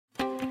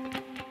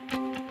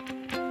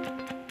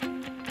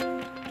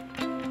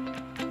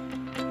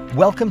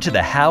Welcome to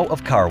the How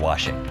of Car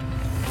Washing,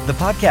 the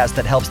podcast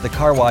that helps the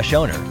car wash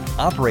owner,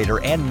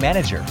 operator, and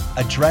manager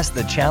address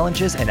the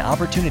challenges and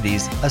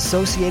opportunities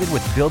associated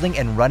with building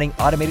and running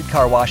automated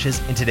car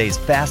washes in today's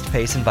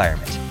fast-paced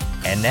environment.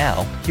 And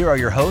now, here are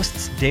your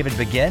hosts, David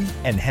Begin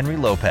and Henry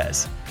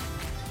Lopez.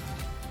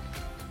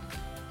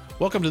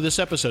 Welcome to this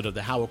episode of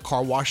the How of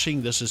Car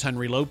Washing. This is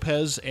Henry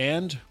Lopez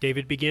and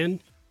David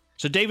Begin.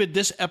 So David,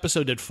 this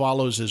episode that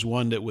follows is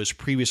one that was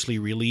previously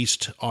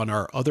released on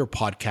our other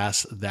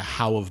podcast, The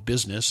How of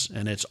Business,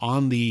 and it's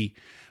on the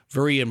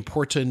very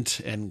important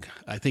and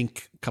I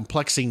think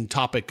complexing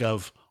topic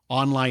of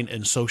online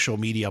and social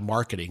media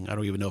marketing. I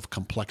don't even know if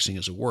complexing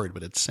is a word,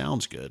 but it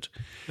sounds good.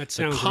 That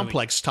sounds a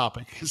complex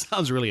topic. It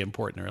sounds really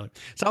important. Really,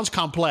 it sounds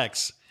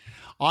complex.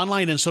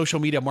 Online and social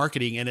media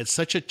marketing, and it's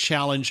such a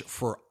challenge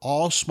for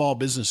all small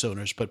business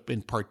owners, but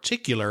in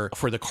particular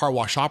for the car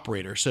wash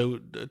operator. So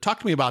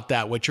talk to me about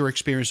that, what your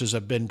experiences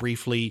have been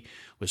briefly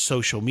with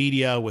social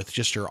media, with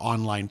just your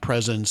online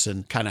presence,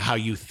 and kind of how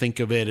you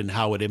think of it and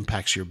how it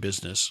impacts your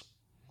business.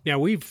 Yeah,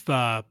 we've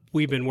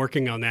been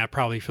working on that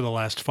probably for the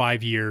last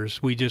 5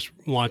 years. We just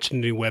launched a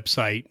new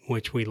website,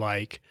 which we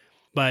like.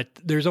 But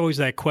there's always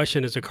that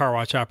question as a car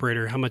wash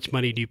operator, how much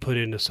money do you put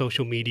into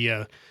social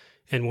media?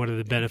 And what are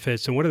the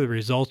benefits and what are the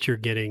results you're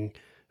getting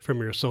from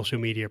your social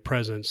media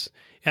presence?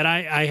 And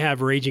I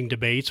have raging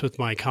debates with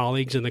my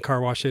colleagues in the car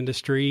wash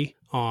industry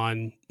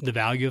on the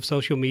value of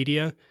social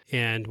media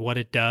and what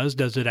it does.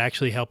 Does it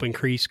actually help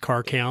increase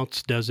car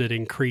counts? Does it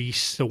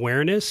increase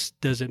awareness?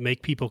 Does it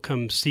make people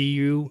come see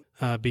you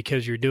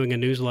because you're doing a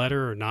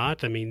newsletter or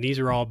not? I mean, these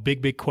are all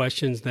big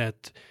questions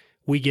that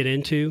we get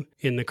into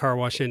in the car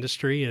wash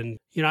industry. And,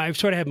 you know, I've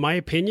sort of had my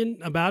opinion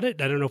about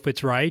it. I don't know if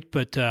it's right,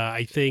 but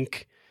I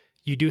think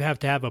you do have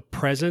to have a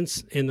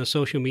presence in the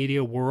social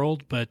media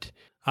world, but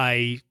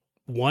I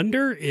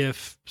wonder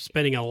if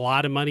spending a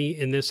lot of money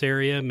in this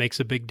area makes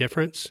a big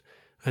difference.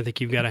 I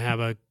think you've got to have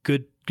a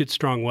good,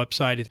 strong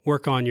website,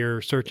 work on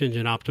your search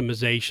engine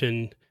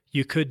optimization.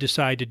 You could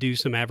decide to do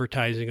some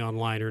advertising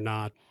online or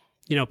not.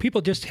 You know,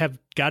 people just have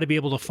got to be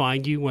able to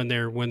find you when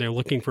they're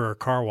looking for a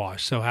car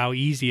wash. So how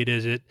easy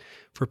is it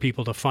for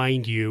people to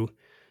find you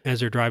as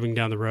they're driving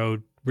down the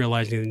road,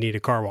 realizing they need a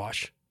car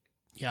wash?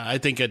 Yeah, I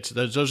think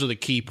those are the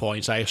key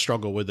points. I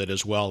struggle with it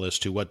as well as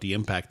to what the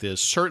impact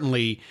is.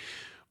 Certainly,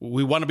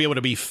 we want to be able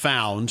to be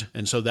found,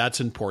 and so that's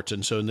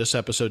important. So in this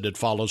episode that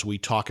follows, we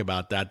talk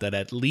about that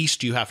at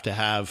least you have to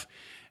have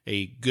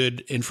a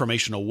good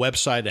informational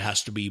website. It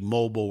has to be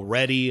mobile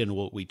ready, and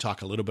we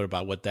talk a little bit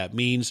about what that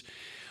means.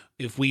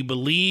 If we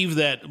believe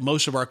that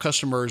most of our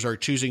customers are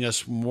choosing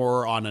us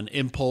more on an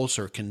impulse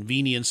or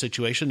convenience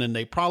situation, then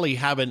they probably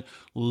haven't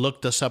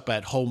looked us up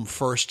at home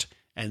first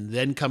and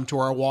then come to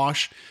our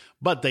wash.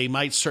 But they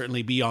might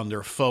certainly be on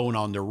their phone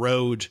on the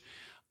road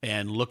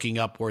and looking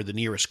up where the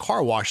nearest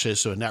car wash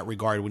is. So in that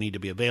regard, we need to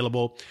be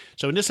available.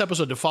 So in this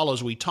episode that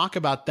follows, we talk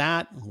about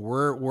that.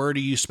 Where do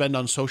you spend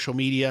on social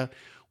media?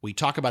 We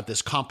talk about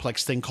this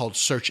complex thing called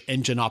search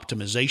engine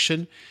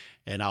optimization.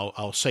 And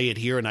I'll say it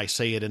here, and I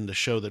say it in the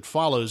show that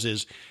follows,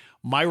 is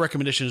my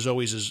recommendation is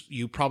always is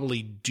you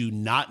probably do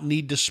not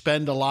need to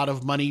spend a lot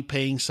of money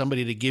paying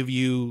somebody to give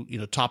you,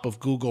 top of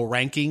Google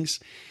rankings.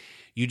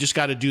 You just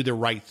got to do the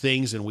right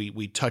things, and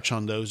we touch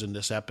on those in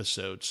this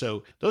episode.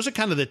 So those are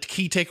kind of the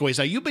key takeaways.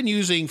 Now, you've been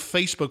using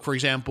Facebook, for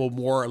example,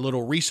 a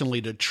little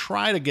recently to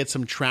try to get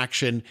some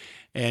traction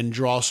and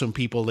draw some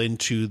people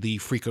into the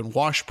frequent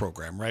wash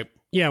program, right?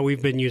 Yeah,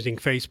 we've been using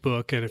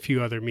Facebook and a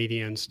few other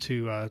mediums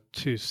to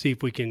see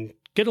if we can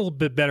get a little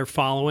bit better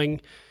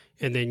following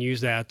and then use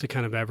that to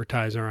kind of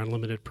advertise our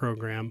unlimited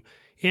program.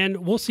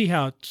 And we'll see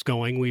how it's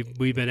going. We've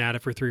been at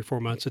it for 3 or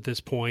 4 months at this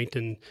point,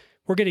 and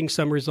we're getting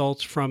some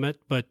results from it,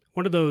 but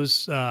one of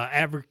those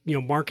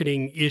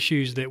marketing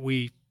issues that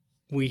we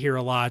hear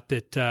a lot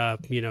that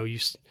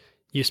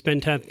you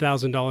spend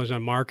 $10,000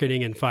 on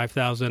marketing and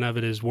 $5,000 of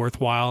it is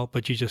worthwhile,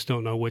 but you just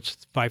don't know which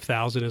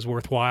 $5,000 is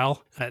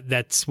worthwhile.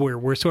 That's where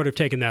we're sort of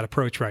taking that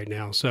approach right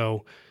now.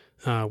 So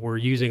we're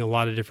using a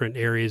lot of different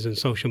areas in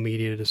social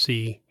media to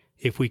see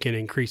if we can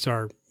increase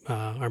our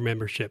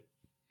membership.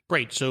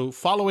 Great. So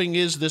following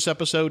is this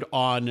episode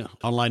on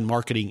online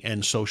marketing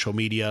and social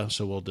media.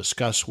 So we'll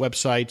discuss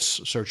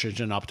websites, search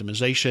engine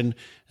optimization,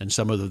 and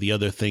some of the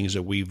other things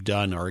that we've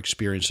done, our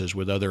experiences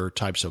with other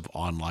types of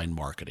online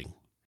marketing.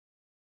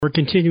 We're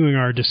continuing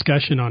our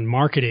discussion on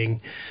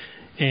marketing,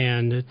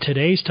 and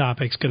today's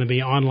topic is going to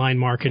be online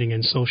marketing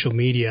and social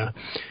media,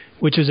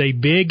 which is a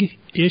big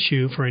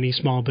issue for any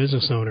small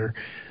business owner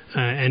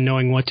and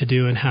knowing what to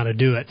do and how to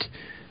do it.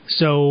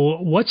 So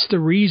what's the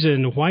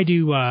reason? Why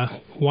do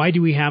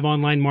we have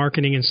online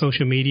marketing and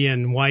social media,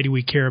 and why do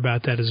we care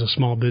about that as a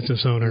small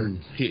business owner?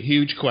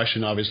 Huge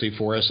question, obviously,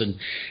 for us,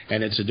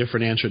 and it's a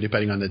different answer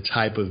depending on the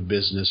type of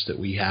business that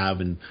we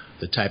have and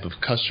the type of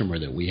customer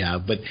that we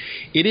have. But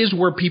it is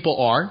where people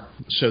are,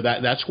 so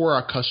that's where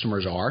our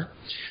customers are.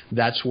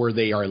 That's where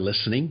they are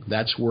listening.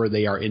 That's where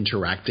they are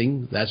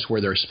interacting. That's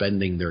where they're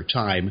spending their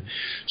time.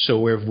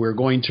 So if we're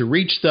going to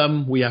reach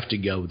them, we have to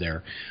go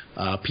there.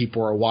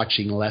 People are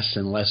watching less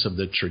and less less of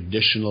the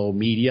traditional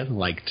media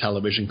like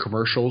television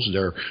commercials.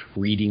 They're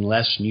reading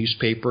less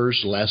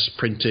newspapers, less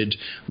printed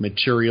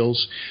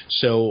materials.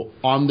 So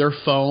on their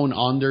phone,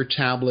 on their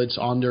tablets,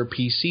 on their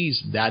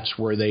PCs, that's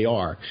where they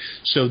are.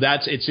 So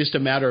it's just a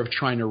matter of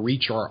trying to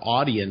reach our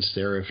audience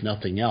there, if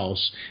nothing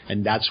else.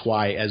 And that's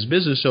why, as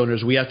business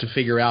owners, we have to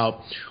figure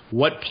out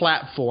what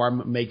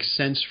platform makes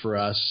sense for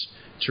us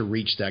to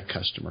reach that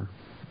customer.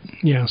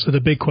 Yeah, so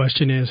the big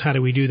question is, how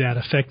do we do that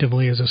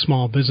effectively as a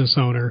small business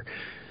owner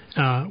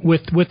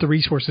with the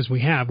resources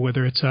we have,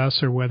 whether it's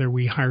us or whether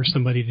we hire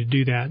somebody to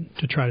do that,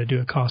 to try to do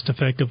it cost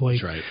effectively.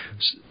 That's right.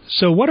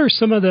 So what are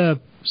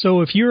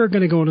so if you're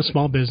going to go into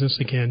small business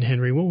again,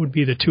 Henry, what would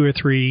be the 2 or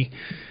 3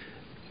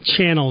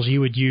 channels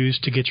you would use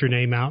to get your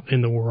name out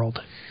in the world?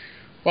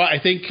 Well,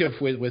 I think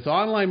with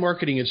online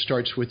marketing, it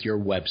starts with your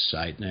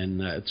website.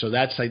 And so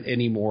that's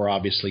any more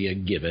obviously a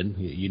given.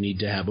 You need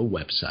to have a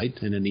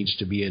website, and it needs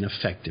to be an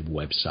effective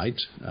website.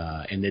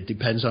 And it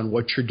depends on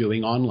what you're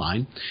doing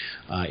online.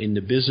 In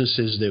the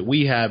businesses that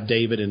we have,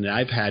 David, and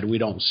I've had, we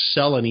don't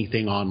sell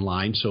anything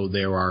online. So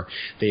they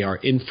are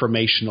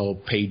informational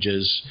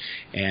pages,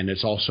 and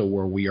it's also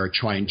where we are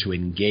trying to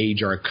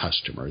engage our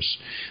customers.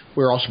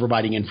 We're also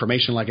providing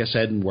information, like I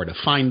said, and where to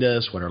find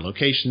us, what our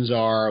locations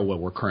are, what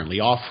we're currently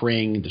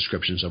offering,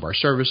 descriptions of our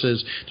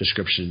services,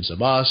 descriptions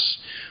of us.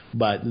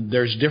 But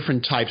there's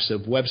different types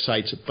of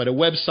websites. But a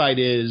website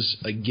is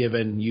a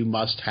given. You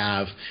must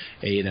have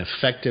an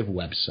effective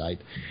website.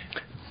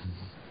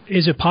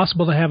 Is it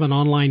possible to have an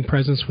online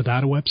presence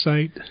without a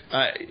website?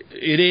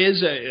 It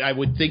is. I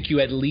would think you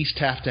at least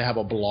have to have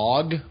a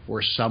blog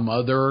or some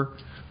other,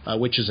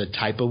 which is a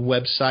type of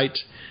website.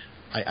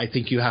 I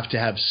think you have to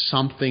have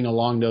something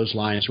along those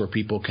lines where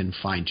people can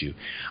find you.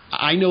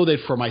 I know that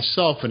for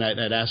myself, and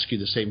I'd ask you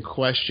the same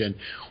question,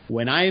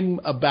 when I'm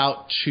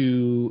about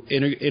to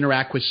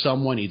interact with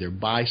someone, either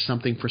buy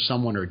something for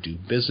someone or do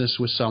business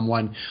with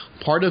someone,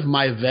 part of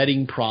my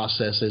vetting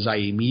process is I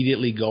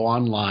immediately go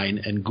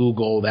online and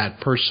Google that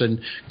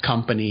person,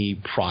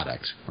 company,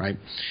 product, right?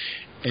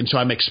 And so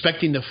I'm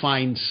expecting to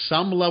find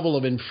some level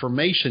of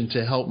information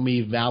to help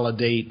me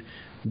validate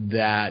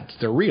that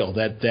they're real,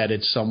 that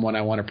it's someone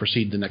I want to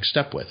proceed the next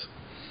step with.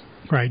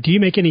 Right. Do you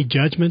make any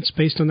judgments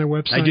based on their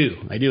website?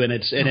 I do, and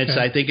it's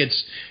I think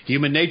it's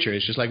human nature.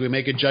 It's just like we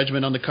make a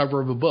judgment on the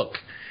cover of a book.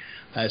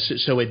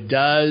 So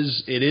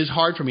it is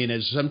hard for me,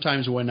 and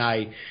sometimes when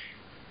I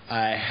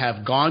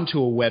have gone to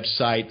a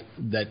website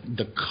that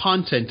the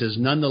content is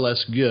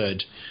nonetheless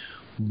good,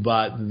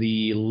 but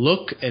the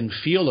look and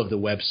feel of the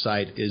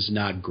website is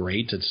not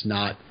great. It's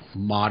not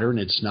modern.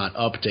 It's not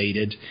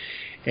updated.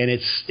 And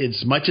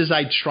it's much as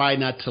I try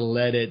not to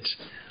let it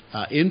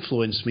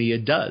influence me,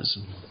 it does.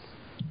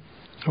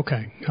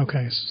 Okay.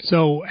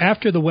 So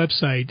after the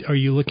website, are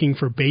you looking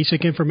for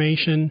basic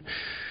information?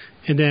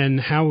 And then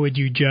how would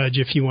you judge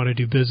if you want to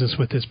do business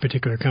with this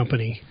particular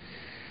company?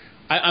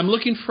 I'm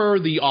looking for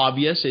the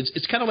obvious.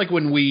 It's kind of like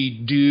when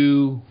we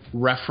do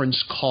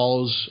reference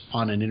calls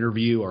on an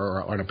interview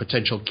or on a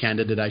potential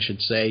candidate, I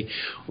should say.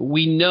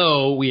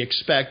 We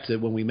expect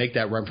that when we make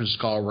that reference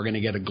call, we're going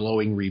to get a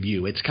glowing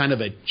review. It's kind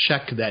of a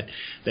check that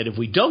if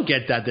we don't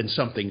get that, then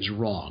something's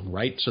wrong,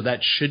 right? So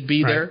that should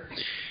be there.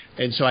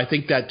 And so I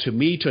think that, to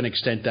me, to an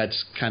extent,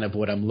 that's kind of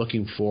what I'm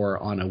looking for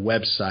on a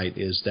website,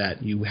 is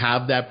that you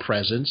have that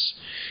presence.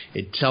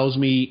 It tells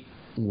me,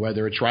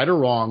 whether it's right or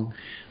wrong,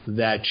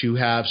 that you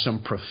have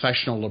some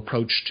professional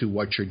approach to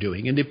what you're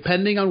doing. And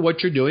depending on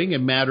what you're doing, it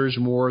matters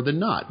more than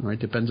not, right?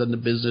 Depends on the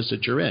business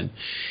that you're in.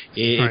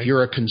 If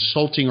you're a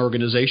consulting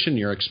organization,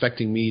 you're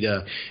expecting me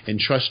to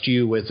entrust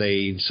you with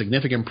a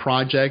significant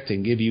project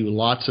and give you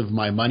lots of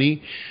my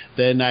money,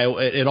 then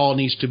it all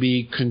needs to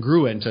be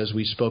congruent, as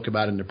we spoke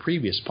about in the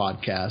previous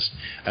podcast.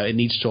 It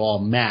needs to all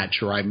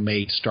match, or I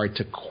may start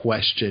to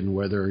question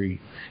whether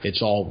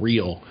it's all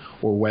real,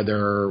 or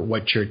whether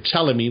what you're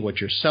telling me, what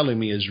you're selling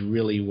me, is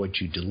really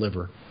what you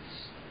deliver.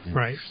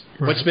 Right.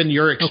 What's been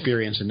your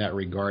experience in that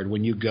regard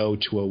when you go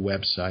to a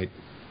website?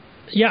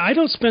 Yeah, I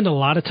don't spend a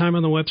lot of time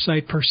on the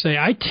website per se.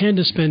 I tend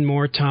to spend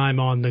more time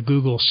on the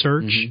Google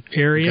search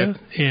area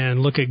and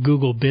look at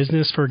Google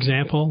Business, for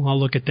example. I'll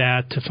look at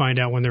that to find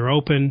out when they're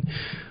open,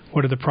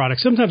 what are the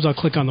products. Sometimes I'll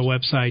click on the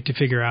website to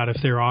figure out if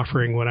they're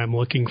offering what I'm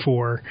looking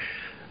for.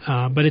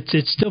 But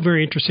it's still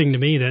very interesting to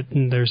me that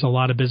there's a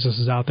lot of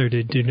businesses out there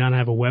that do not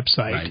have a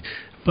website. Right.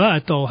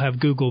 But they'll have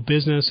Google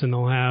Business, and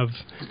they'll have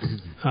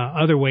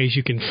other ways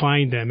you can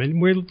find them.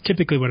 And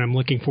typically what I'm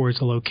looking for is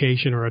a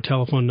location or a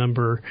telephone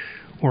number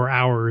or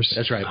hours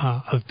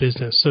of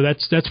business. So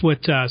that's what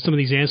some of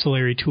these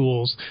ancillary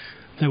tools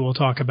that we'll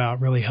talk about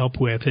really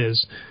help with,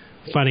 is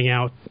finding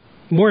out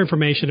more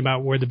information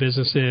about where the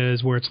business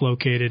is, where it's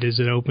located, is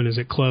it open, is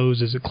it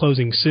closed, is it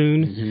closing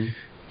soon,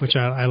 which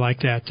I like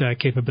that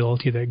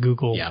capability that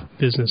Google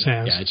Business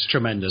has. Yeah, it's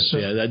tremendous. So,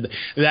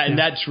 and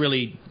that's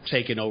really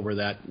taken over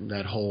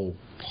that whole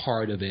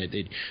part of it.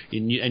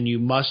 And you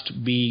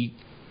must be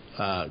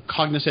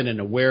cognizant and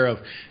aware of,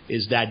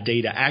 is that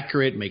data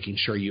accurate, making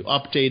sure you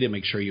update it,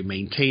 make sure you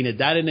maintain it.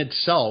 That in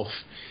itself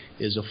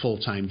is a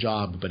full-time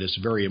job, but it's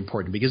very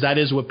important because that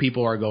is what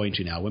people are going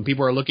to now. When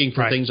people are looking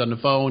for things on the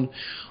phone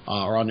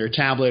or on their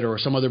tablet or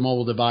some other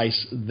mobile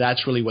device,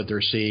 that's really what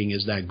they're seeing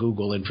is that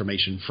Google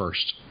information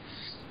first.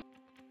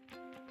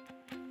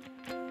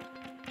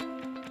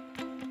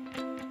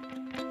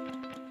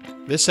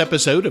 This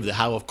episode of The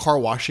How of Car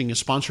Washing is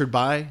sponsored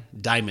by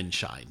Diamond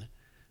Shine.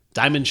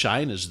 Diamond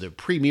Shine is the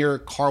premier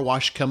car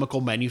wash chemical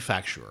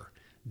manufacturer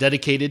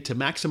dedicated to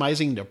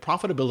maximizing the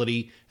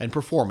profitability and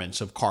performance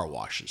of car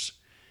washes.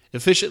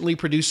 Efficiently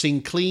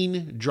producing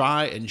clean,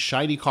 dry, and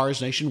shiny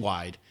cars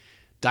nationwide,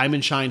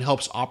 Diamond Shine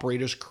helps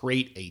operators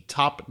create a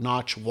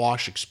top-notch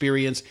wash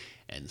experience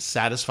and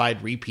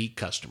satisfied repeat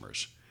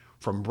customers.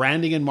 From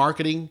branding and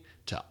marketing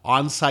to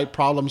on-site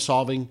problem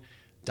solving,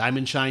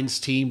 Diamond Shine's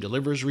team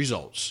delivers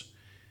results.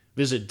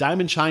 Visit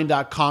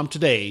diamondshine.com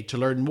today to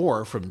learn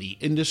more from the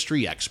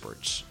industry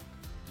experts.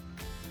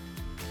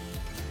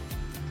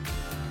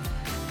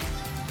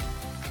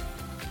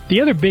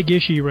 The other big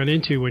issue you run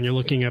into when you're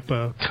looking up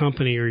a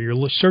company or you're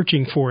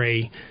searching for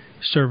a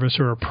service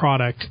or a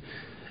product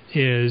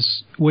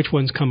is which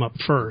ones come up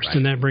first. Right.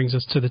 And that brings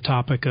us to the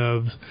topic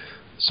of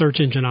search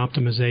engine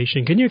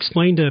optimization. Can you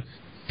explain to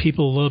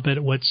people a little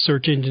bit what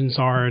search engines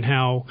are and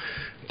how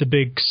the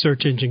big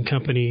search engine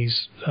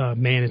companies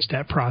manage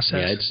that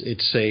process? Yeah,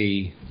 it's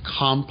a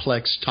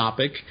complex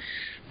topic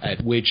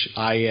at which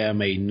I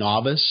am a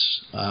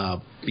novice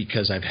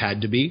because I've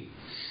had to be.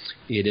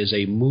 It is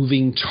a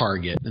moving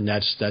target, and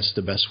that's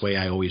the best way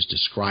I always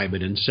describe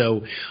it. And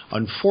so,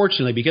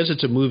 unfortunately, because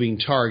it's a moving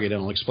target,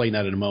 and I'll explain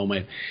that in a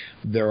moment,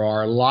 there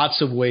are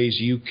lots of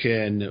ways you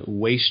can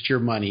waste your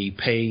money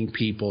paying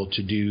people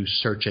to do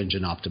search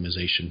engine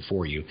optimization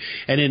for you.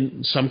 And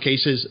in some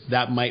cases,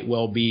 that might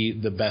well be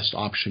the best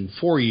option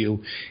for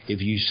you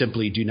if you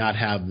simply do not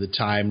have the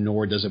time,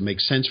 nor does it make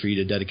sense for you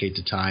to dedicate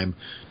the time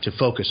to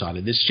focus on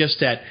it. It's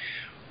just that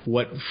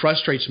what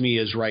frustrates me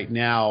is right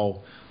now,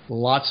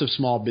 lots of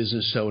small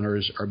business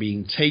owners are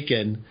being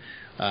taken,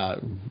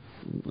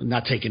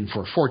 not taken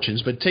for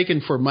fortunes, but taken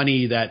for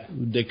money that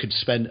they could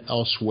spend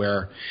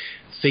elsewhere,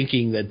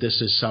 thinking that this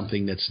is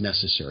something that's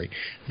necessary.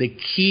 The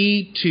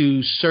key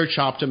to search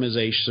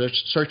optimization,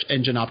 search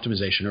engine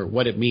optimization, or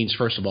what it means,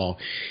 first of all,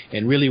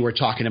 and really we're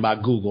talking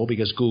about Google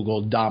because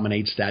Google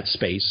dominates that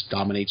space,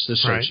 dominates the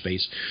search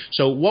space.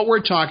 So what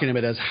we're talking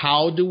about is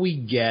how do we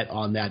get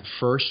on that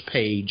first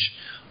page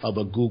of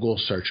a Google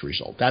search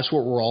result. That's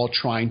what we're all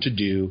trying to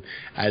do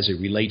as it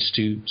relates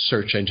to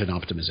search engine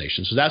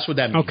optimization. So that's what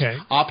that means. Okay.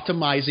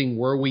 Optimizing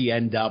where we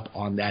end up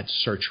on that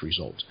search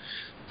result.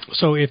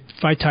 So if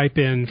I type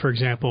in, for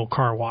example,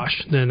 car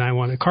wash, then I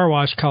want a car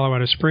wash,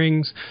 Colorado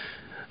Springs.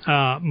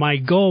 My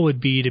goal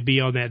would be to be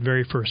on that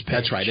very first page.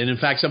 That's right. And in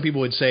fact, some people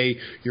would say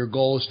your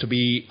goal is to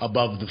be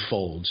above the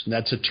folds. And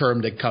that's a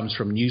term that comes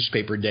from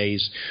newspaper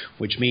days,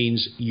 which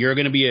means you're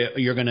going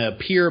to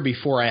appear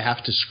before I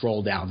have to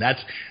scroll down.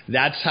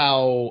 That's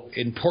how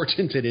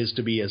important it is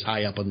to be as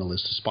high up on the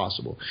list as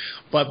possible.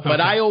 But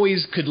I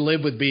always could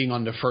live with being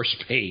on the first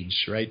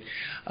page, right?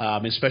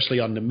 Especially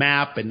on the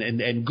map.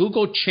 And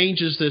Google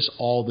changes this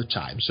all the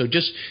time. So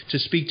just to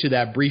speak to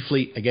that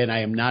briefly, again, I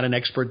am not an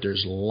expert.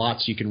 There's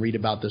lots you can read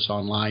about this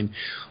online,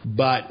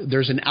 but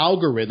there's an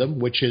algorithm,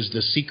 which is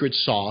the secret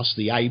sauce,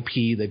 the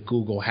IP that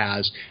Google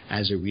has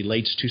as it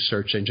relates to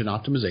search engine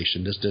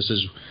optimization.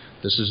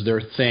 This is their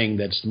thing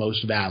that's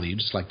most valued.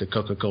 It's like the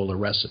Coca-Cola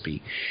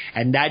recipe.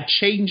 And that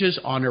changes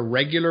on a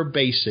regular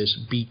basis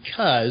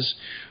because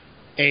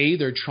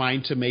they're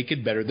trying to make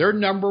it better. Their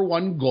number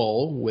one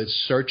goal with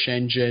search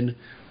engine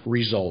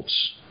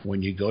results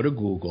when you go to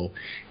Google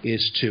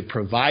is to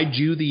provide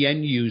you, the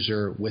end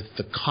user, with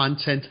the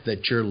content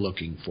that you're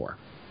looking for.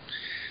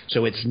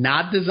 So it's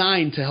not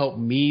designed to help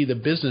me, the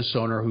business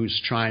owner,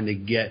 who's trying to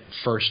get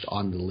first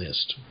on the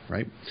list,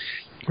 right?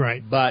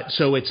 Right. But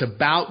so it's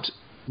about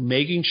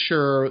making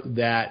sure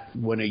that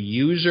when a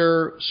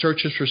user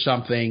searches for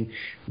something,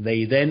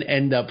 they then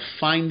end up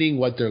finding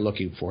what they're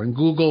looking for. And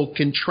Google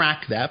can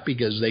track that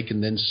because they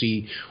can then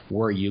see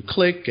where you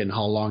click and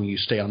how long you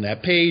stay on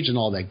that page and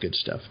all that good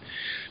stuff.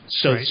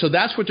 So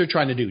that's what they're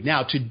trying to do.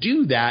 Now, to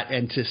do that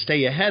and to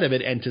stay ahead of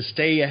it and to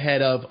stay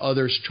ahead of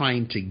others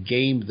trying to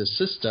game the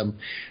system,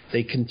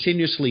 they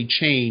continuously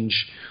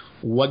change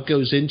what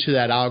goes into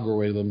that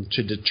algorithm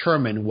to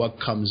determine what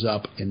comes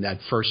up in that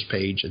first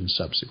page and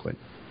subsequent.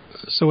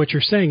 So what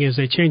you're saying is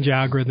they change the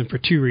algorithm for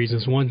two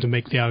reasons. One, to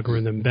make the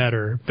algorithm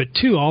better, but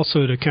two,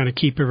 also to kind of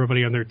keep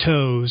everybody on their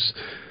toes.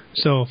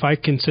 So if I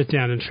can sit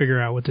down and figure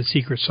out what the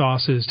secret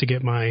sauce is to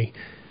get my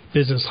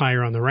business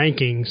higher on the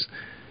rankings,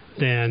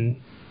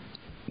 then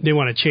they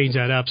want to change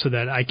that up so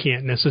that I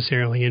can't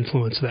necessarily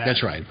influence that.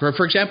 That's right.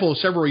 For example,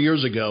 several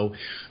years ago,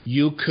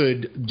 you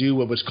could do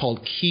what was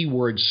called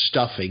keyword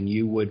stuffing.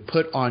 You would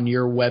put on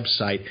your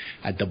website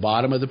at the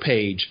bottom of the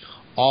page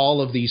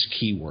all of these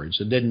keywords.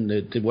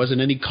 There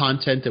wasn't any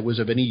content that was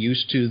of any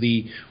use to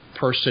the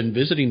person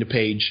visiting the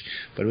page,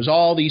 but it was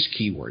all these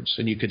keywords,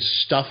 and you could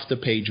stuff the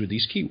page with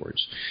these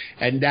keywords.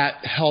 And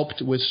that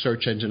helped with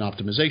search engine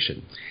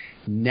optimization.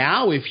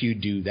 Now, if you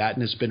do that,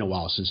 and it's been a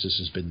while since this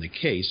has been the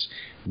case,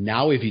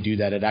 now if you do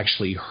that, it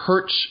actually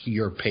hurts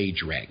your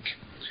page rank.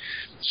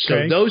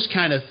 So those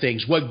kind of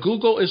things, what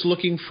Google is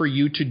looking for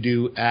you to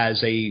do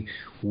as a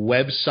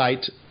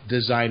website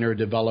designer,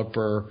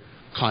 developer,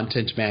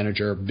 content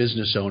manager,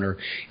 business owner,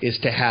 is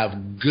to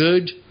have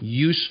good,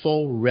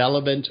 useful,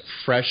 relevant,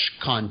 fresh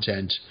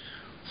content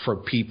for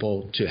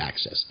people to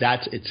access.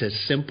 It's as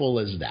simple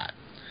as that.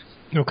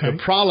 Okay.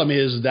 The problem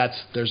is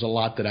there's a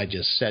lot that I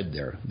just said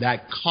there.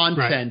 That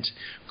content,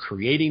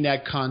 creating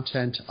that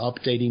content,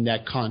 updating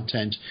that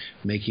content,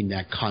 making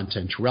that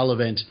content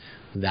relevant,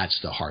 that's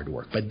the hard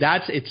work. But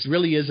it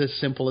really is as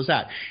simple as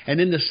that. And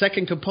then the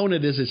second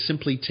component is it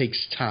simply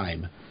takes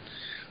time.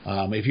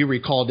 If you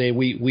recall, Dave,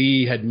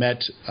 we had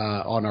met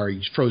on our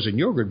frozen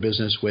yogurt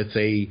business with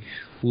a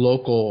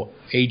local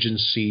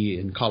agency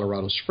in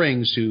Colorado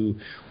Springs who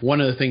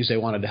one of the things they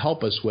wanted to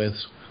help us with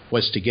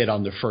was to get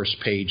on the first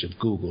page of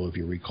Google, if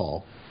you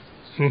recall.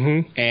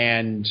 Mm-hmm.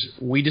 And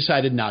we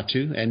decided not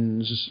to.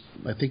 And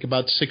I think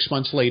about 6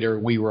 months later,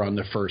 we were on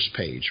the first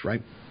page,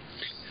 right?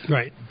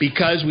 Right.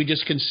 Because we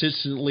just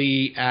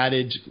consistently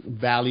added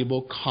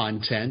valuable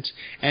content,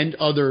 and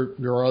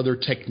there are other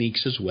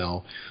techniques as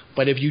well.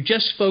 But if you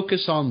just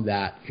focus on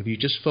that, if you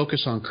just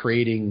focus on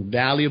creating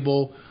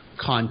valuable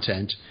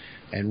content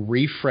and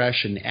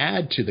refresh and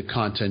add to the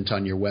content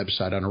on your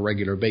website on a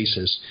regular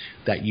basis,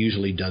 that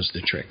usually does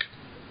the trick.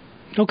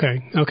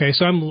 Okay.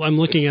 So I'm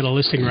looking at a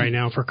listing right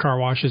now for car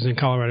washes in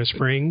Colorado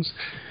Springs,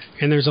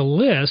 and there's a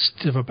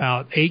list of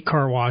about 8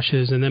 car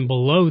washes, and then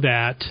below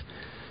that,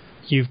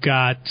 you've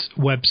got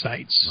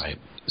websites. Right.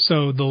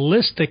 So the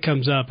list that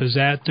comes up, is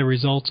that the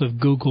result of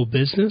Google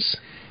Business?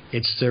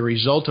 It's the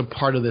result of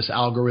part of this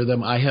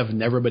algorithm. I have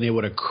never been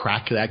able to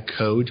crack that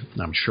code.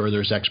 I'm sure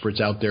there's experts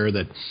out there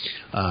that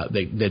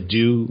that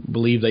do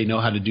believe they know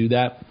how to do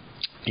that.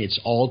 It's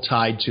all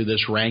tied to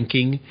this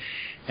ranking.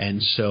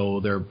 And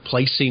so they're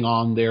placing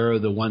on there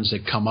the ones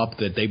that come up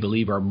that they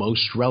believe are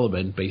most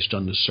relevant based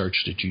on the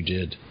search that you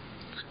did.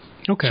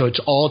 Okay. So it's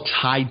all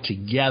tied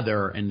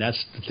together, and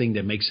that's the thing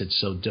that makes it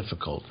so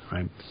difficult,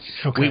 right?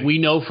 Okay. We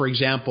know, for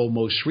example,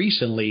 most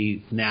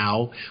recently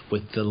now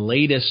with the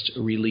latest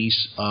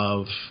release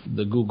of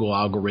the Google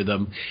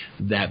algorithm,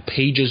 that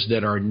pages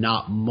that are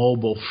not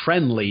mobile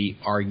friendly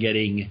are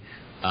getting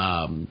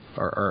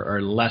are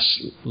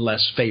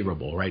less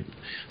favorable, right?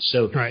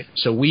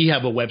 So we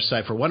have a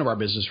website for one of our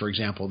business, for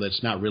example,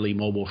 that's not really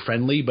mobile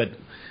friendly, but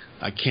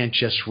I can't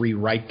just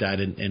rewrite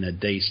that in a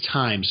day's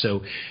time.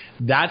 So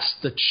that's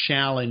the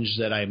challenge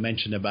that I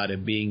mentioned about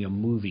it being a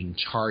moving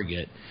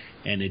target,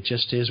 and it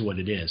just is what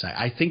it is.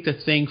 I think the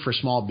thing for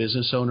small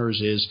business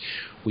owners is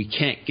we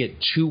can't get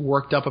too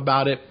worked up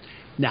about it.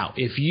 Now,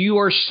 if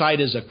your site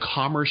is a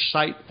commerce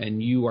site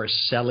and you are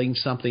selling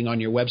something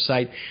on your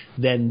website,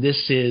 then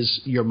this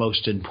is your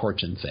most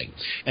important thing.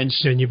 And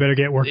so you better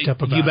get worked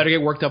up about it. You better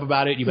get worked up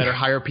about it. You better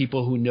hire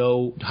people who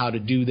know how to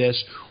do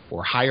this,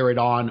 or hire it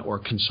on, or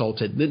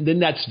consult it. Then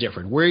that's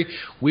different.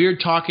 We're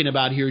talking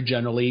about here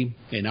generally,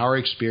 in our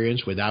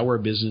experience with our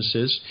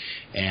businesses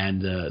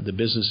and the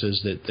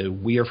businesses that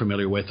we are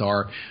familiar with,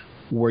 are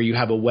where you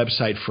have a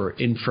website for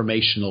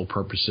informational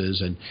purposes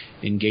and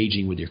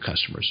engaging with your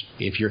customers.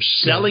 If you're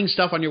selling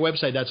stuff on your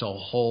website, that's a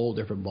whole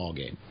different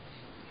ballgame.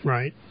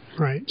 Right.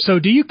 So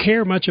do you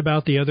care much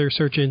about the other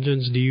search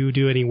engines? Do you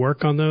do any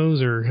work on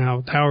those, or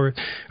how are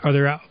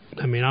there?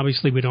 I mean,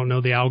 obviously we don't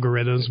know the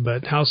algorithms,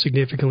 but how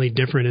significantly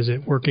different is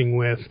it working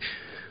with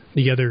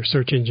the other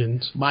search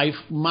engines?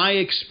 My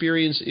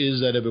experience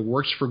is that if it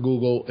works for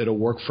Google, it'll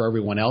work for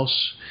everyone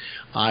else.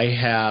 I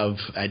have,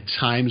 at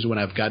times when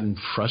I've gotten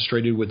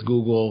frustrated with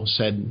Google,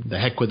 said, the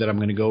heck with it, I'm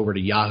going to go over to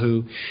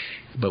Yahoo.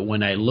 But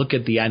when I look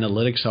at the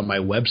analytics on my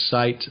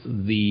website,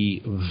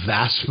 the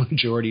vast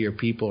majority of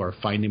people are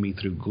finding me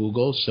through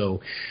Google.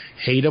 So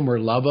hate them or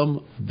love them,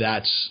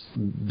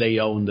 they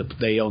own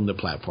the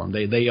platform.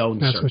 They own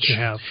that's search. What you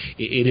have.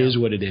 It is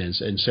what it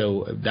is. And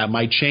so that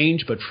might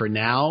change, but for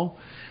now,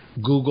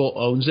 Google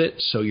owns it.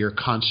 So your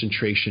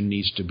concentration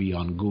needs to be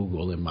on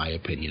Google, in my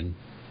opinion.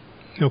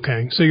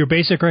 Okay. So your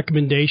basic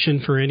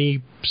recommendation for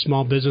any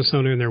small business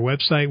owner in their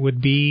website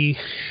would be?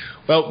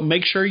 Well,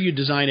 make sure you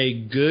design a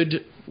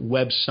good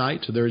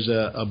website. There's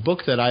a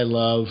book that I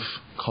love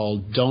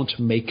called Don't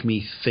Make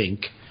Me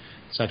Think.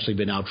 It's actually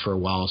been out for a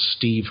while.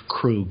 Steve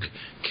Krug,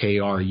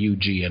 Krug,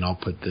 and I'll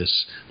put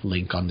this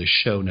link on the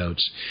show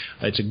notes.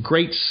 It's a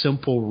great,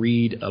 simple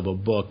read of a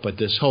book, but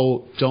this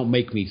whole Don't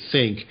Make Me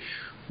Think,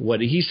 what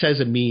he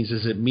says it means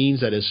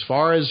that as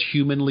far as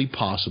humanly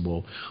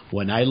possible,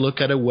 when I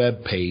look at a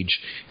web page,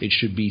 it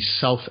should be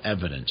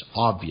self-evident,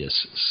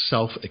 obvious,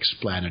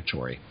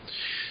 self-explanatory.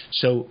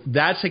 So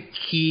that's a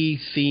key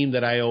theme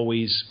that I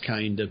always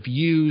kind of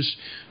use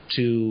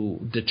to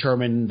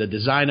determine the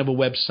design of a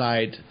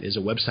website. Is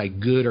a website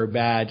good or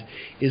bad?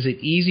 Is it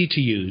easy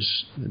to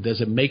use?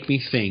 Does it make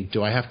me think?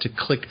 Do I have to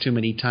click too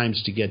many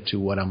times to get to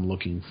what I'm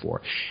looking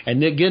for?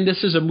 And again,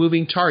 this is a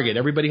moving target.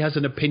 Everybody has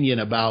an opinion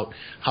about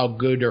how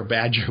good or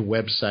bad your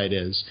website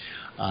is.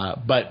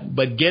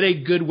 But get a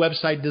good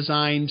website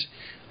designed.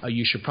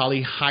 You should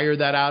probably hire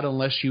that out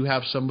unless you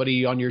have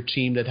somebody on your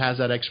team that has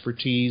that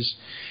expertise.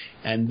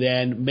 And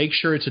then make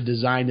sure it's a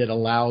design that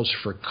allows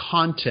for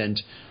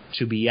content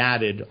to be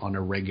added on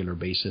a regular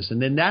basis.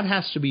 And then that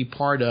has to be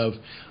part of,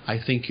 I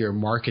think, your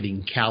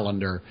marketing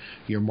calendar,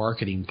 your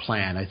marketing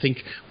plan. I think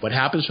what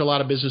happens to a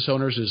lot of business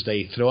owners is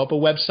they throw up a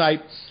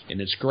website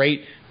and it's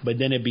great, but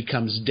then it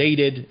becomes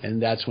dated,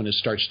 and that's when it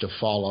starts to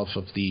fall off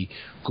of the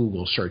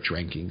Google search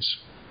rankings.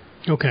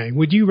 Okay.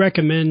 Would you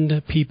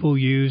recommend people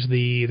use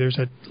there's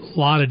a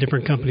lot of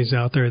different companies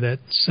out there that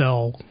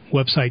sell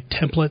website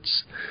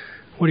templates.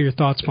 What are your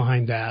thoughts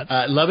behind that?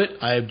 I love it.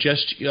 I've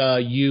just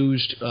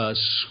used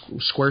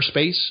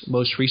Squarespace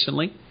most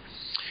recently,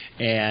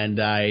 and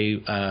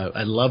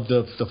I love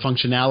the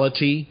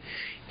functionality.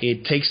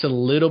 It takes it's a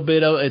little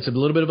bit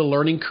of a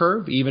learning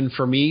curve, even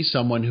for me,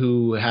 someone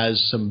who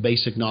has some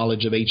basic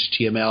knowledge of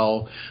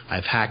HTML.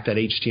 I've hacked that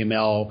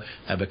HTML.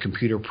 I have a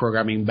computer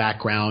programming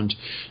background,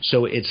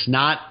 so it's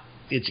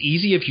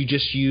easy if you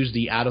just use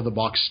the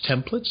out-of-the-box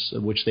templates,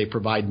 of which they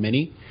provide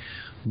many.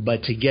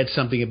 But to get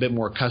something a bit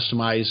more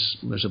customized,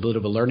 there's a bit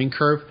of a learning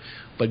curve,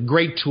 but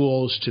great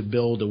tools to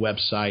build a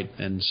website.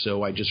 And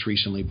so I just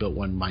recently built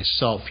one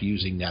myself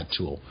using that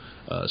tool,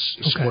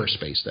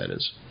 Squarespace, that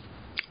is.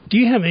 Do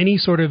you have any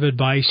sort of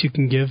advice you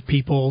can give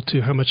people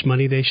to how much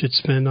money they should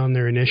spend on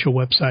their initial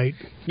website?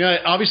 Yeah,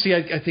 obviously,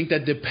 I think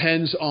that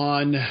depends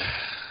on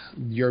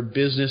your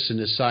business and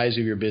the size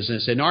of your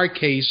business. In our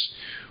case,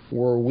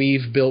 where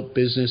we've built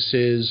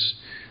businesses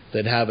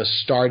that have a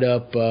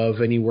startup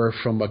of anywhere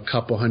from a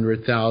couple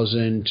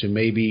 $100,000 to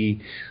maybe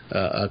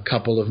a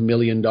couple of $1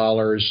 million.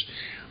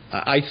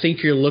 I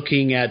think you're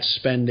looking at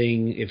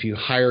spending, if you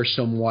hire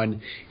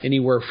someone,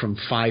 anywhere from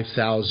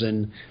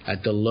 $5,000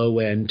 at the low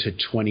end to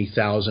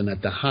 $20,000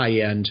 at the high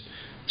end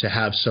to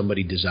have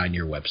somebody design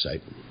your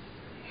website.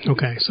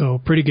 Okay, so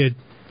pretty good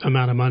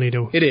amount of money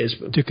to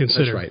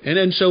consider. That's right.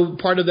 And so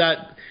part of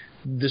that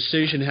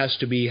decision has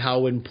to be,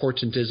 how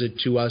important is it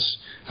to us?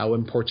 How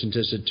important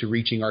is it to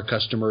reaching our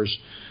customers?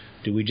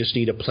 Do we just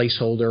need a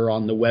placeholder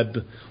on the web,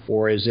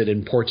 or is it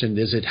important?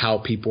 Is it how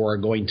people are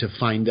going to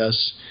find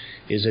us?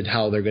 Is it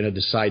how they're going to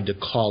decide to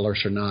call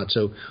us or not?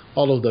 So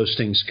all of those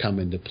things come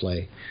into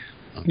play.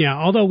 Yeah,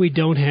 although we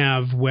don't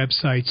have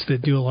websites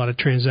that do a lot of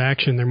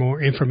transaction, they're more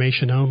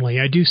information only.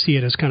 I do see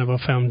it as kind of a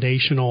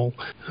foundational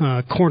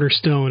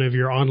cornerstone of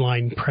your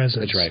online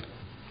presence. That's right.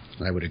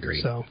 I would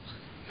agree. So,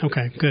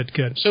 okay, good.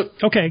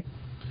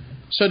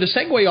 So to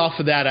segue off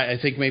of that, I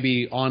think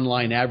maybe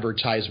online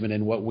advertisement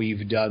and what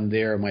we've done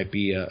there might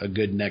be a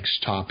good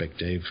next topic,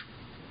 Dave.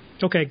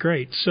 Okay,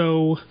 great.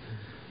 So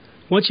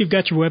once you've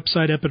got your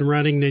website up and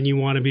running, then you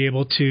want to be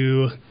able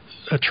to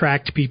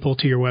attract people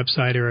to your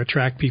website or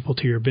attract people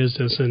to your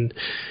business. And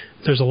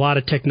there's a lot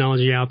of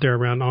technology out there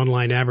around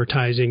online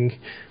advertising.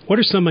 What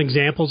are some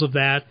examples of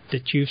that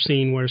you've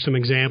seen? What are some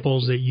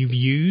examples that you've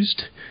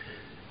used?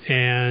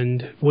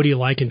 And what do you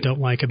like and don't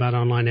like about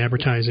online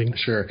advertising?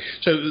 Sure.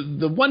 So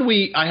the one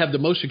I have the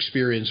most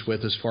experience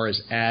with as far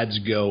as ads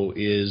go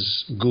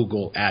is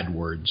Google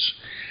AdWords.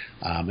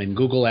 And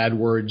Google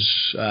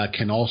AdWords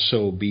can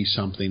also be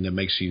something that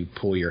makes you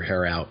pull your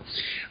hair out.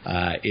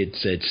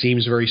 It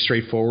seems very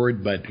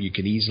straightforward, but you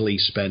can easily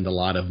spend a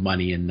lot of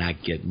money and not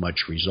get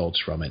much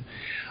results from it.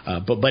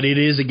 But it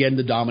is, again,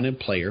 the dominant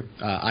player.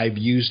 I've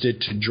used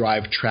it to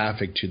drive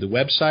traffic to the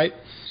website.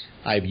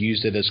 I've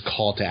used it as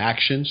call to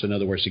action, so in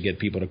other words, to get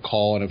people to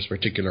call on a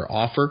particular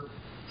offer.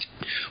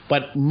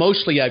 But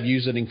mostly I've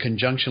used it in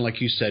conjunction,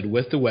 like you said,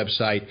 with the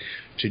website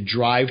to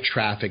drive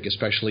traffic,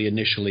 especially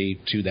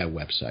initially, to that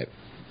website.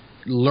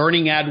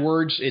 Learning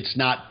AdWords, it's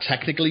not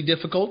technically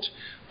difficult,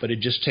 but it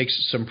just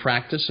takes some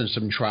practice and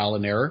some trial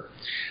and error.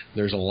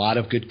 There's a lot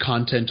of good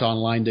content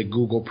online that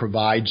Google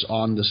provides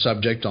on the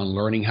subject, on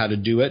learning how to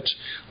do it.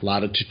 A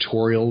lot of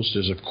tutorials.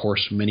 There's, of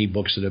course, many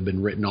books that have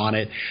been written on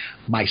it.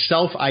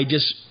 Myself, I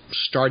just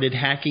started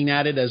hacking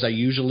at it as I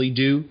usually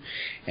do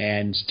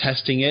and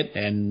testing it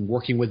and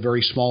working with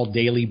very small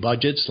daily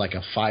budgets, like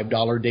a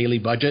 $5 daily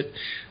budget.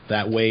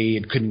 That way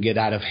it couldn't get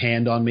out of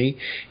hand on me,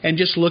 and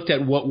just looked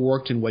at what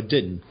worked and what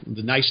didn't.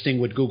 The nice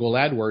thing with Google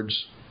AdWords,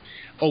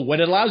 what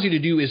it allows you to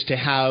do is to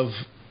have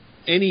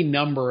any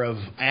number of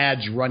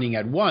ads running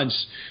at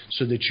once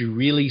so that you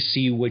really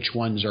see which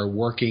ones are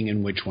working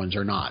and which ones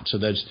are not. So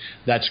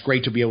that's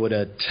great to be able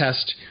to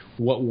test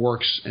what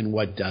works and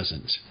what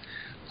doesn't.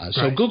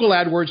 So right. Google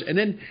AdWords, and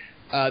then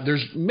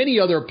there's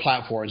many other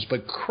platforms,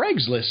 but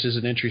Craigslist is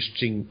an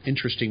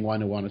interesting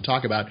one to want to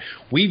talk about.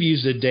 We've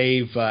used it,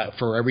 Dave,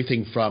 for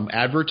everything from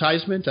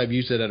advertisement. I've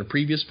used it at a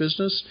previous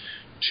business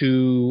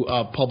to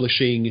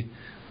publishing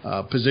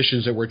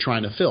positions that we're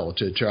trying to fill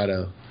to try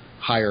to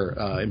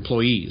hire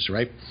employees,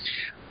 right?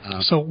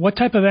 So what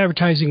type of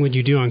advertising would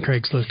you do on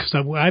Craigslist? Because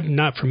I'm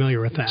not familiar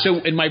with that. So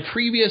in my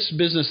previous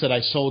business that I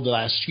sold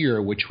last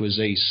year, which was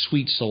a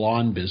suite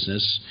salon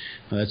business,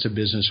 that's a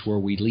business where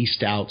we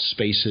leased out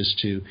spaces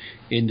to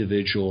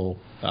individual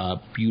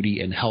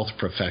beauty and health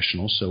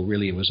professionals. So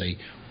really it was a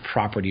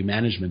property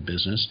management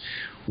business.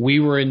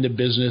 We were in the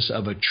business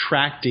of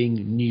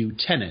attracting new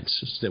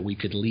tenants that we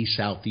could lease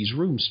out these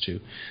rooms to,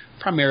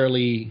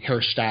 primarily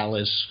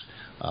hairstylists,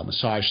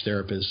 massage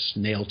therapists,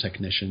 nail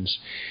technicians.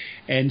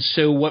 And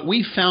so what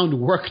we found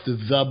worked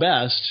the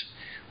best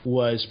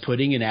was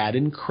putting an ad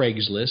in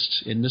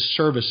Craigslist in the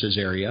services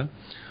area,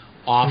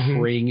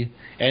 offering,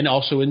 and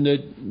also in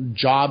the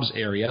jobs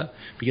area,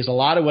 because a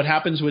lot of what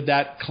happens with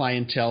that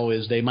clientele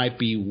is they might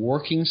be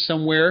working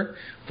somewhere,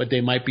 but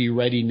they might be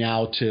ready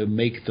now to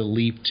make the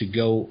leap to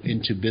go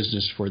into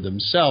business for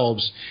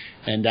themselves.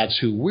 And that's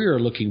who we're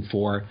looking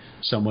for,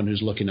 someone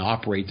who's looking to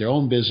operate their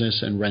own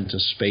business and rent a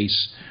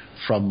space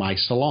from my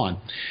salon.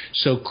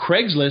 So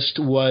Craigslist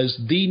was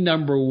the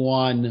number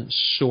one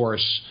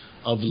source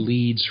of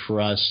leads for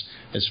us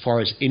as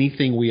far as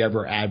anything we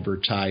ever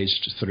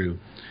advertised through.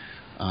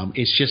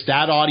 It's just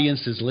that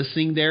audience is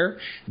listening there.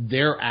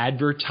 They're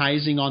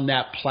advertising on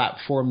that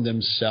platform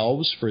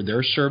themselves for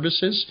their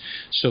services.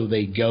 So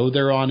they go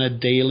there on a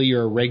daily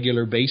or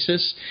regular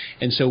basis.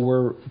 And so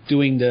we're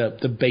doing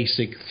the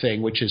basic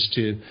thing, which is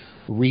to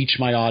reach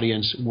my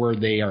audience where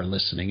they are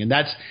listening. And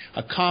that's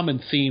a common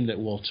theme that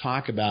we'll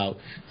talk about,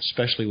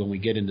 especially when we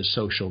get into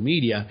social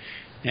media.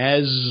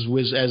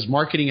 As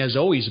marketing has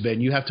always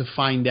been, you have to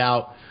find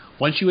out,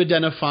 once you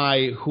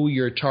identify who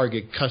your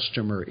target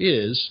customer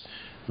is,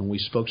 and we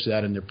spoke to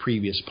that in the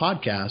previous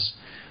podcast,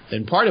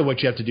 then part of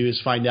what you have to do is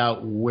find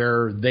out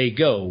where they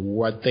go,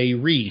 what they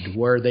read,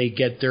 where they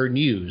get their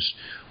news,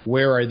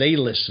 where are they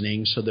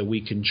listening, so that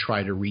we can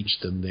try to reach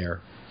them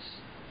there.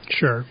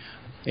 Sure.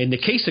 In the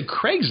case of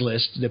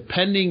Craigslist,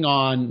 depending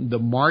on the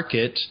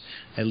market,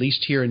 at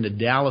least here in the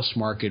Dallas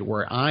market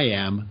where I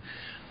am,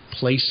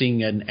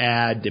 placing an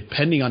ad,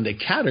 depending on the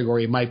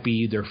category, it might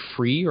be either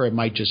free or it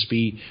might just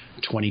be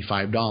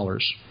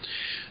 $25.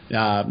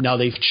 Now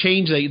they've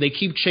changed. They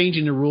keep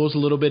changing the rules a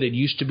little bit. It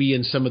used to be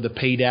in some of the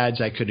paid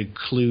ads I could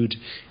include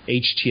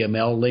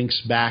HTML links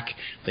back.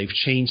 They've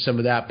changed some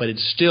of that, but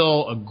it's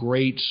still a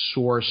great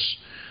source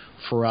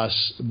for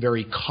us,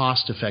 very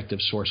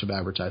cost-effective source of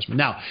advertisement.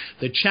 Now,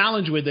 the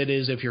challenge with it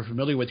is, if you're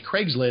familiar with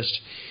Craigslist,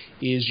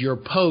 is your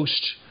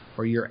post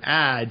or your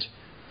ad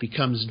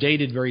becomes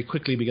dated very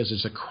quickly because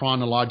it's a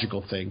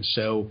chronological thing.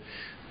 So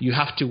you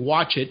have to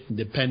watch it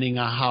depending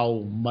on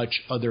how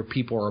much other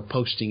people are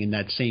posting in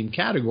that same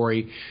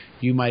category.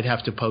 You might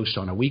have to post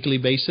on a weekly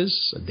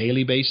basis, a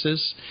daily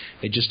basis.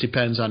 It just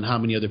depends on how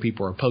many other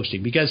people are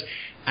posting. Because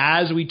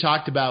as we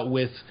talked about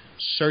with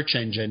search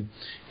engine,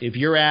 if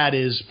your ad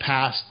is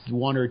past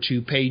 1 or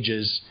 2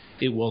 pages,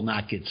 it will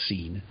not get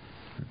seen.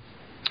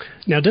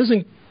 Now,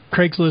 doesn't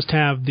Craigslist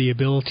have the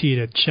ability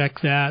to check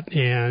that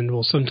and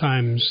will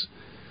sometimes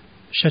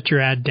shut your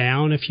ad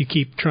down if you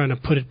keep trying to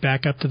put it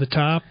back up to the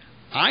top?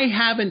 I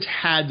haven't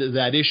had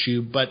that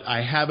issue, but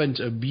I haven't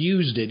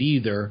abused it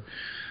either.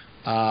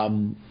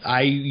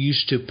 I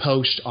used to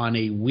post on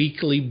a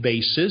weekly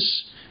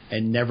basis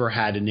and never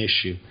had an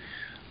issue.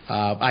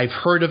 I've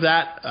heard of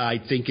that. I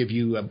think if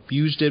you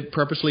abused it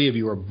purposely, if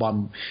you were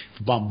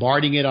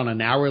bombarding it on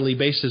an hourly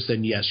basis,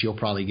 then yes, you'll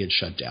probably get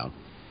shut down.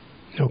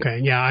 Okay,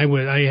 yeah,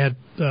 I had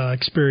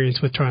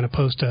experience with trying to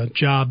post a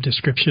job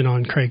description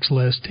on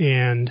Craigslist,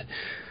 and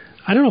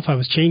I don't know if I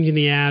was changing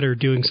the ad or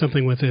doing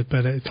something with it,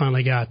 but it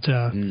finally got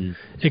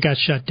it got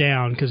shut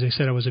down because they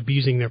said I was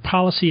abusing their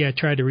policy. I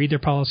tried to read their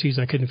policies.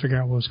 I couldn't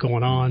figure out what was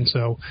going on,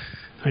 so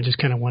I just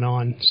kind of went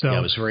on. So yeah,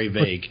 it was very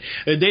vague.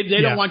 They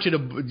don't want you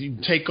to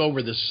take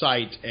over the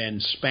site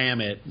and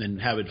spam it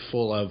and have it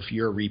full of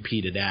your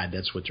repeated ad.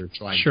 That's what they're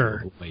trying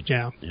to avoid.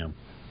 Yeah.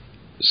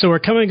 So we're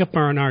coming up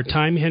on our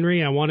time,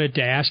 Henry. I wanted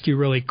to ask you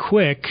really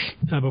quick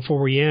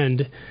before we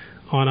end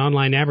on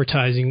online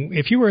advertising.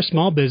 If you were a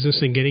small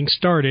business and getting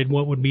started,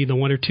 what would be the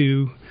 1 or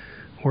 2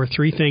 or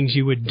 3 things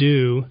you would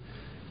do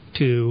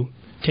to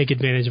take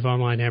advantage of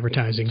online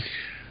advertising?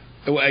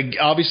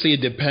 Obviously,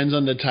 it depends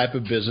on the type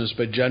of business,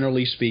 but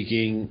generally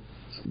speaking,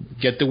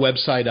 get the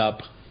website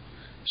up,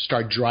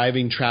 start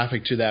driving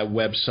traffic to that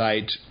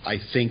website. I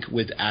think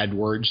with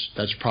AdWords,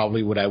 that's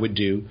probably what I would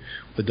do,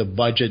 with a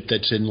budget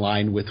that's in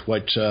line with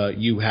what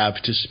you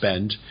have to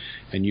spend,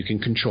 and you can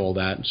control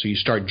that. So you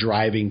start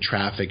driving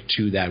traffic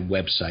to that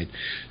website.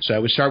 So I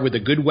would start with a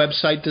good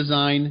website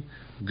design,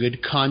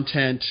 good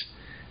content,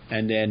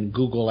 and then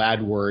Google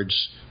AdWords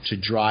to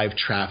drive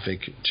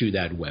traffic to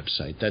that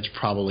website. That's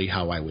probably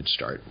how I would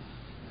start.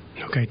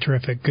 Okay,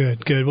 terrific.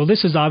 Good. Well,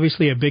 this is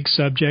obviously a big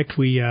subject.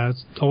 We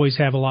always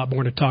have a lot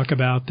more to talk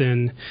about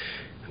than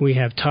we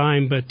have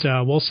time, but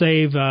we'll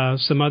save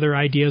some other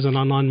ideas on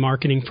online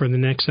marketing for the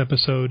next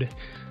episode.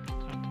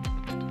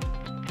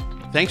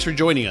 Thanks for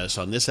joining us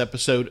on this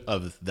episode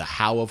of The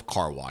How of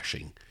Car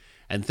Washing.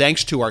 And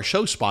thanks to our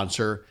show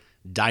sponsor,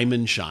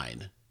 Diamond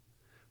Shine.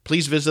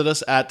 Please visit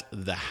us at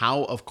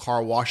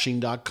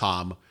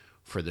thehowofcarwashing.com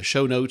for the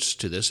show notes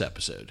to this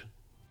episode.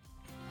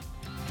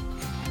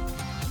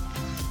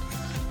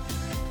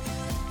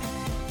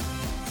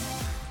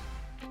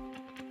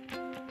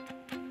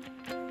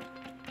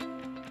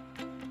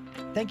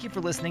 Thank you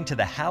for listening to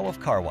The How of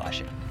Car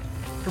Washing.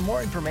 For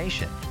more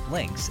information,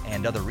 links,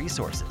 and other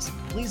resources,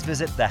 please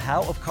visit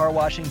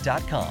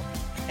thehowofcarwashing.com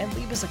and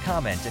leave us a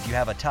comment if you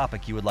have a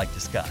topic you would like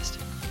discussed.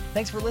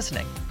 Thanks for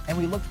listening, and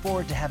we look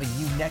forward to having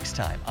you next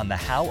time on The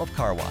How of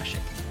Car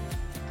Washing.